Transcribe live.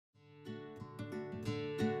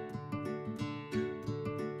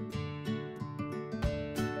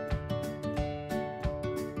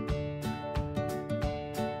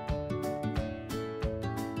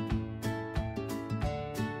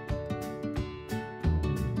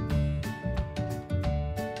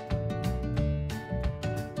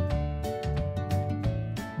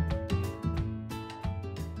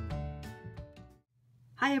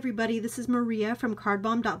Hi everybody, this is Maria from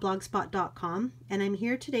cardbomb.blogspot.com, and I'm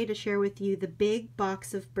here today to share with you the big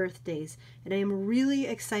box of birthdays. And I am really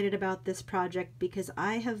excited about this project because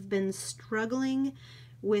I have been struggling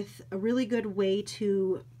with a really good way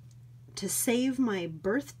to save my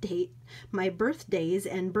birth date, my birthdays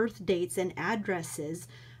and birth dates and addresses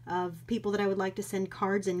of people that I would like to send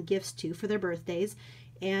cards and gifts to for their birthdays.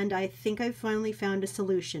 And I think I've finally found a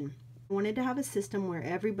solution. I wanted to have a system where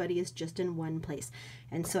everybody is just in one place,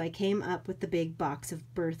 and so I came up with the big box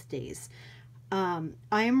of birthdays. Can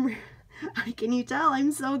you tell?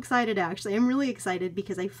 I'm so excited actually. I'm really excited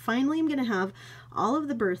because I finally am going to have all of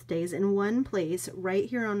the birthdays in one place right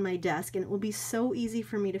here on my desk, and it will be so easy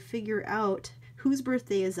for me to figure out whose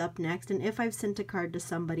birthday is up next and if I've sent a card to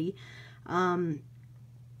somebody. And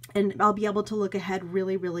I'll be able to look ahead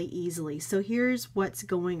really, really easily. So here's what's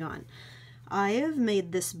going on. I have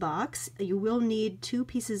made this box. You will need 2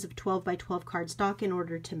 pieces of 12 by 12 cardstock in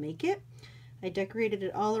order to make it. I decorated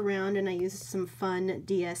it all around and I used some fun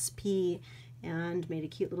DSP and made a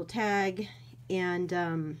cute little tag, and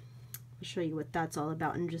I'll show you what that's all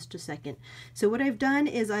about in just a second. So what I've done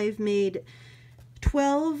is I've made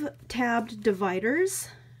 12 tabbed dividers,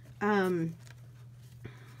 one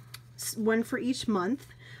for each month.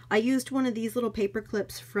 I used one of these little paper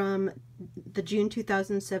clips from the June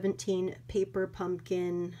 2017 Paper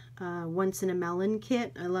Pumpkin Once in a Melon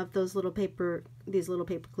kit. I love these little paper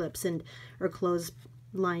clips or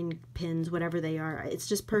clothesline pins, whatever they are. It's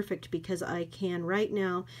just perfect because I can right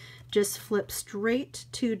now just flip straight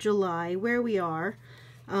to July where we are.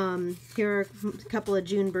 Here are a couple of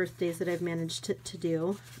June birthdays that I've managed to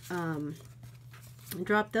do.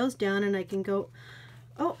 Drop those down and I can go,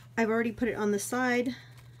 oh, I've already put it on the side.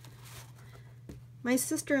 My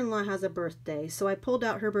sister-in-law has a birthday, so I pulled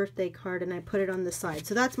out her birthday card and I put it on the side.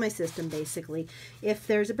 So that's my system basically. If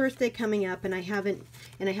there's a birthday coming up and I haven't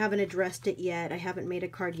addressed it yet, I haven't made a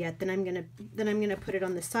card yet, then I'm gonna put it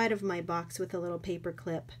on the side of my box with a little paper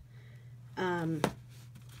clip. And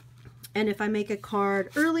if I make a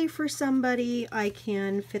card early for somebody, I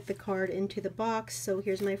can fit the card into the box. So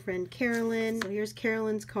here's my friend Carolyn. So here's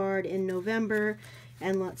Carolyn's card in November,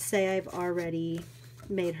 and let's say I've already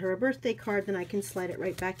made her a birthday card, then I can slide it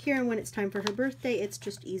right back here, and when it's time for her birthday, it's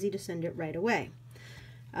just easy to send it right away.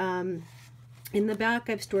 In the back,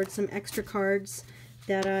 I've stored some extra cards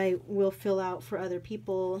that I will fill out for other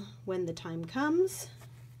people when the time comes.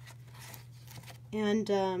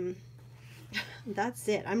 And that's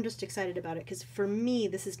it. I'm just excited about it because for me,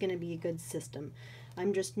 this is going to be a good system.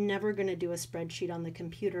 I'm just never going to do a spreadsheet on the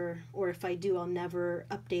computer, or if I do, I'll never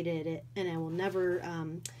update it, and I will never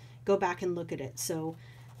go back and look at it. So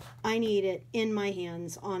I need it in my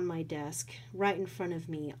hands, on my desk, right in front of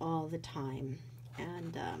me all the time.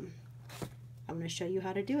 And I'm going to show you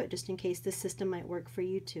how to do it just in case this system might work for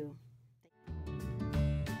you too.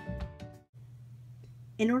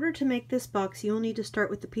 In order to make this box, you'll need to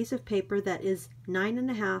start with a piece of paper that is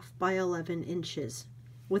 9.5 by 11 inches.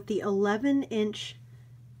 With the 11-inch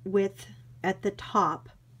width at the top,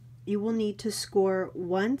 you will need to score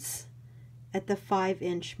once at the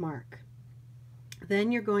 5-inch mark.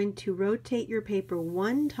 Then you're going to rotate your paper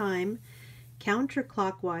one time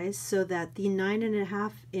counterclockwise so that the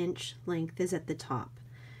 9.5-inch length is at the top.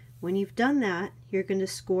 When you've done that, you're going to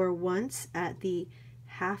score once at the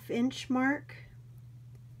 1/2-inch mark,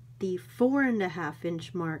 the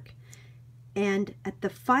 4.5-inch mark, and at the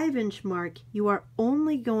 5-inch mark you are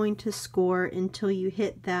only going to score until you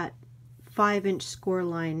hit that 5-inch score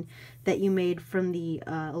line that you made from the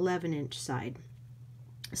 11-inch side.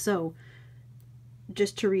 So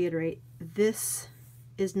just to reiterate, this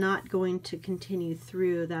is not going to continue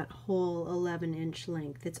through that whole 11-inch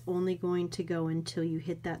length. It's only going to go until you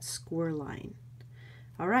hit that score line.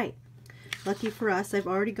 All right, lucky for us, I've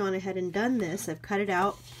already gone ahead and done this. I've cut it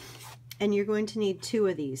out, and you're going to need 2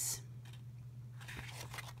 of these.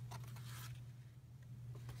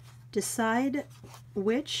 Decide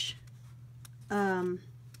which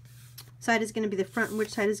side is going to be the front and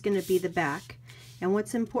which side is going to be the back. And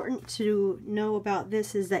what's important to know about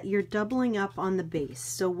this is that you're doubling up on the base.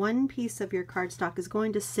 So one piece of your cardstock is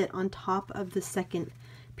going to sit on top of the second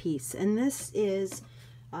piece, and this is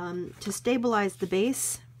to stabilize the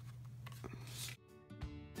base.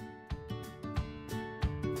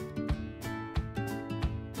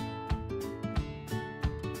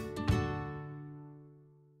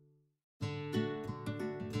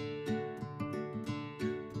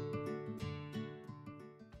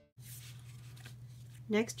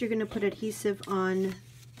 Next, you're going to put adhesive on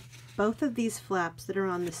both of these flaps that are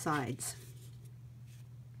on the sides.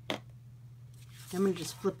 I'm going to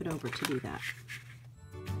just flip it over to do that.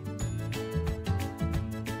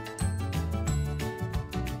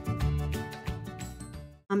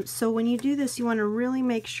 So when you do this, you want to really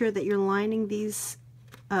make sure that you're lining these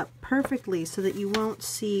up perfectly so that you won't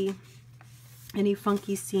see any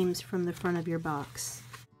funky seams from the front of your box.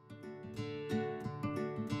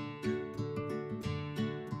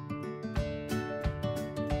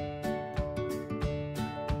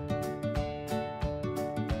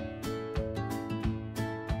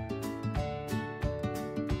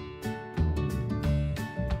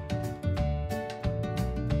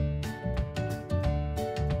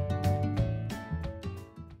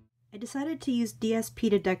 I decided to use DSP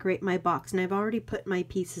to decorate my box, and I've already put my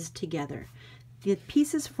pieces together. The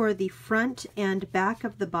pieces for the front and back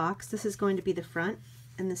of the box, this is going to be the front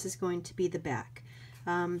and this is going to be the back.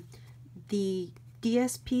 The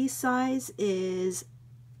DSP size is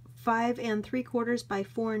 5 3/4 by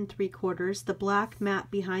 4 3/4. The black mat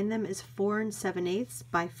behind them is 4 7/8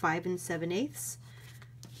 by 5 7/8.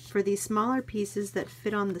 For these smaller pieces that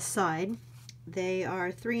fit on the side, they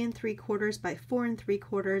are 3 3/4 by 4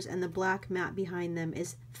 3/4, and the black mat behind them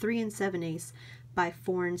is 3 7/8 by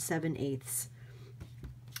 4 7/8.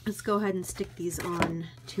 Let's go ahead and stick these on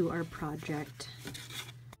to our project.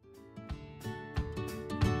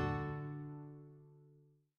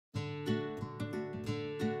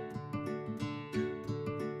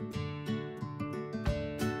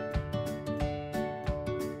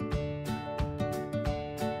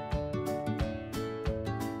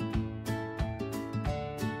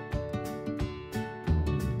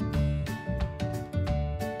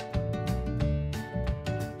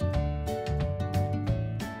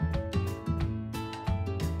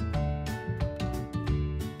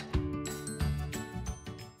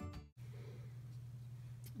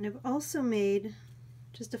 And I've also made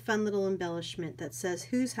just a fun little embellishment that says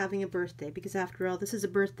who's having a birthday, because after all, this is a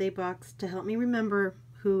birthday box to help me remember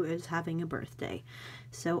who is having a birthday.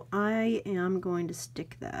 So I am going to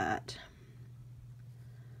stick that,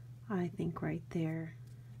 I think, right there.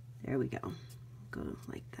 There we go. Go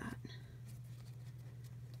like that.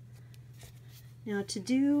 Now to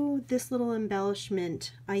do this little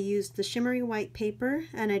embellishment, I used the shimmery white paper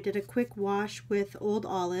and I did a quick wash with Old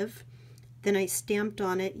Olive. Then I stamped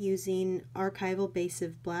on it using Archival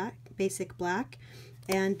Basic Black.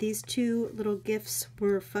 And these two little gifts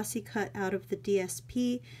were fussy cut out of the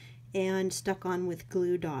DSP and stuck on with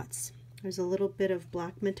glue dots. There's a little bit of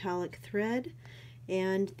black metallic thread,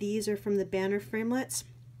 and these are from the banner framelets.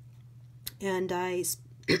 And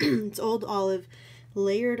it's Old Olive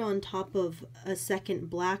layered on top of a second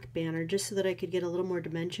black banner just so that I could get a little more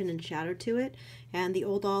dimension and shadow to it. And the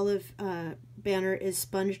Old Olive banner is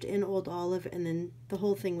sponged in Old Olive, and then the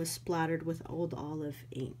whole thing was splattered with Old Olive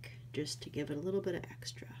ink just to give it a little bit of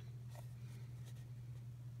extra.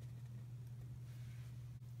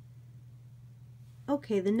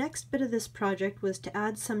 Okay, the next bit of this project was to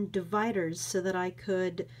add some dividers so that I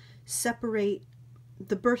could separate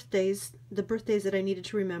the birthdays that I needed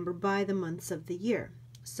to remember by the months of the year.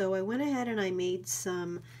 So I went ahead and I made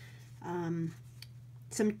some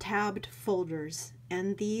tabbed folders,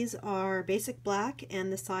 and these are basic black,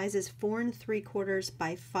 and the size is 4 3/4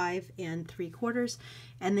 by 5 3/4,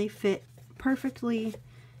 and they fit perfectly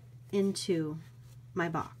into my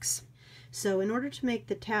box. So in order to make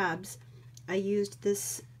the tabs, I used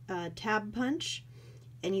this tab punch,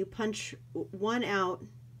 and you punch one out,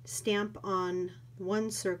 stamp on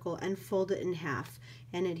one circle, and fold it in half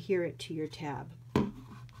and adhere it to your tab.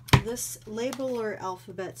 This label or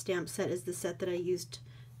alphabet stamp set is the set that I used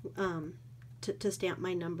to stamp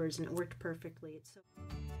my numbers, and it worked perfectly.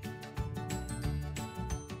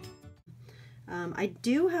 I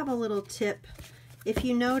do have a little tip. If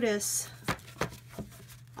you notice,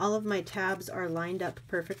 all of my tabs are lined up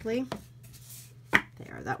perfectly.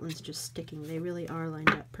 They are. That one's just sticking. They really are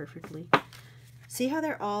lined up perfectly. See how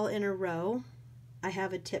they're all in a row? I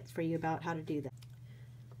have a tip for you about how to do that.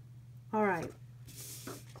 Alright,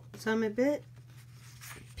 so I'm a bit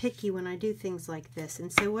picky when I do things like this,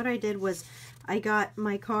 and so what I did was I got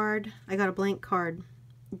my card, I got a blank card,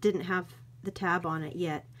 didn't have the tab on it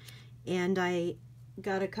yet, and I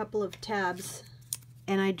got a couple of tabs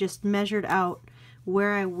and I just measured out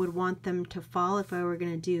where I would want them to fall if I were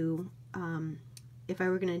going to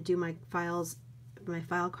do my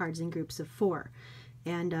file cards in groups of 4.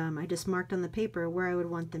 And I just marked on the paper where I would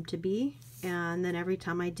want them to be, and then every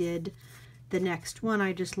time I did the next one,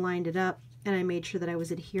 I just lined it up and I made sure that I was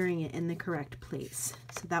adhering it in the correct place.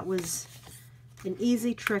 So that was an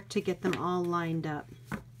easy trick to get them all lined up.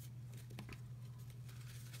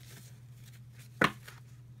 You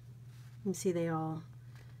can see they all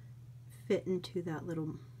fit into that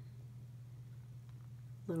little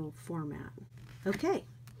format. Okay,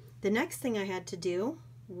 the next thing I had to do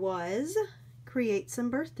was create some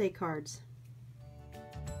birthday cards.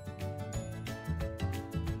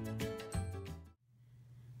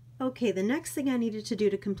 Okay, the next thing I needed to do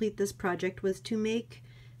to complete this project was to make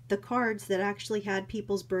the cards that actually had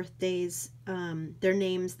people's birthdays, their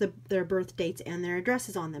names, their birth dates, and their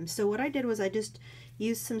addresses on them. So what I did was I just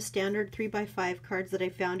used some standard 3x5 cards that I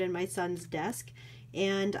found in my son's desk,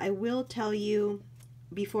 and I will tell you,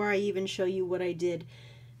 before I even show you what I did,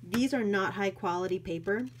 these are not high quality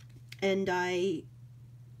paper, and I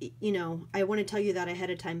want to tell you that ahead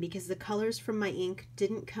of time because the colors from my ink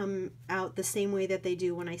didn't come out the same way that they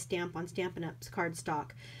do when I stamp on Stampin' Up's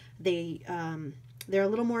cardstock. They're a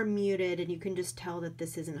little more muted, and you can just tell that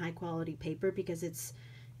this isn't high quality paper because it's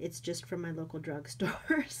just from my local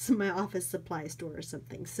drugstore, my office supply store or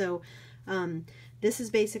something. So this is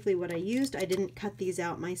basically what I used. I didn't cut these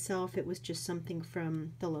out myself. It was just something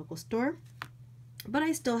from the local store, but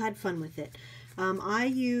I still had fun with it. I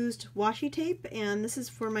used washi tape, and this is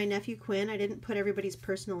for my nephew Quinn. I didn't put everybody's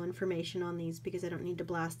personal information on these because I don't need to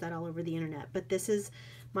blast that all over the internet, but this is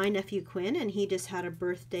my nephew Quinn, and he just had a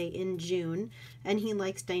birthday in June, and he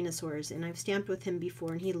likes dinosaurs, and I've stamped with him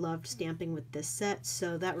before, and he loved stamping with this set,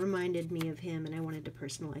 so that reminded me of him, and I wanted to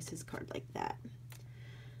personalize his card like that.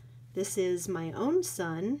 This is my own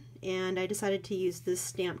son, and I decided to use this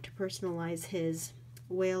stamp to personalize his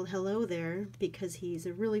whale hello there because he's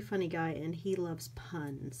a really funny guy and he loves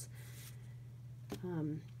puns.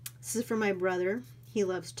 This is for my brother. He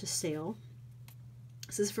loves to sail.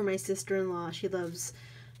 This is for my sister-in-law. She loves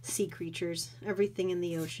sea creatures. Everything in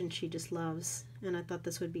the ocean she just loves, and I thought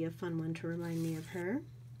this would be a fun one to remind me of her.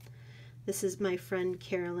 This is my friend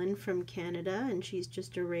Carolyn from Canada, and she's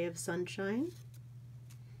just a ray of sunshine.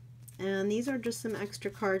 And these are just some extra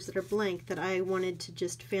cards that are blank that I wanted to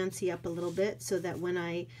just fancy up a little bit so that when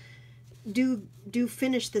I do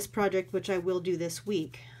finish this project, which I will do this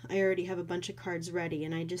week, I already have a bunch of cards ready,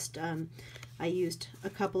 and I just I used a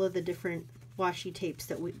couple of the different washi tapes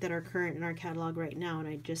that are current in our catalog right now, and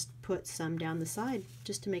I just put some down the side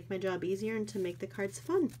just to make my job easier and to make the cards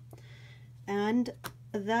fun. And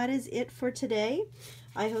that is it for today.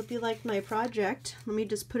 I hope you liked my project. Let me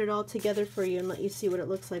just put it all together for you and let you see what it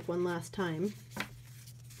looks like one last time.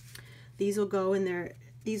 These will go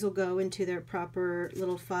into their proper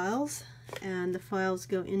little files, and the files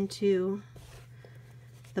go into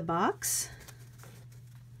the box,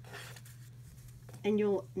 and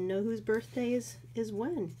you'll know whose birthday is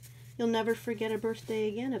when. You'll never forget a birthday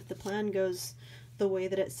again if the plan goes the way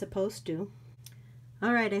that it's supposed to.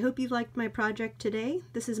 Alright, I hope you liked my project today.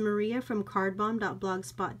 This is Maria from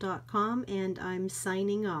cardbomb.blogspot.com, and I'm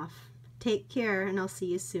signing off. Take care, and I'll see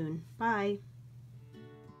you soon. Bye.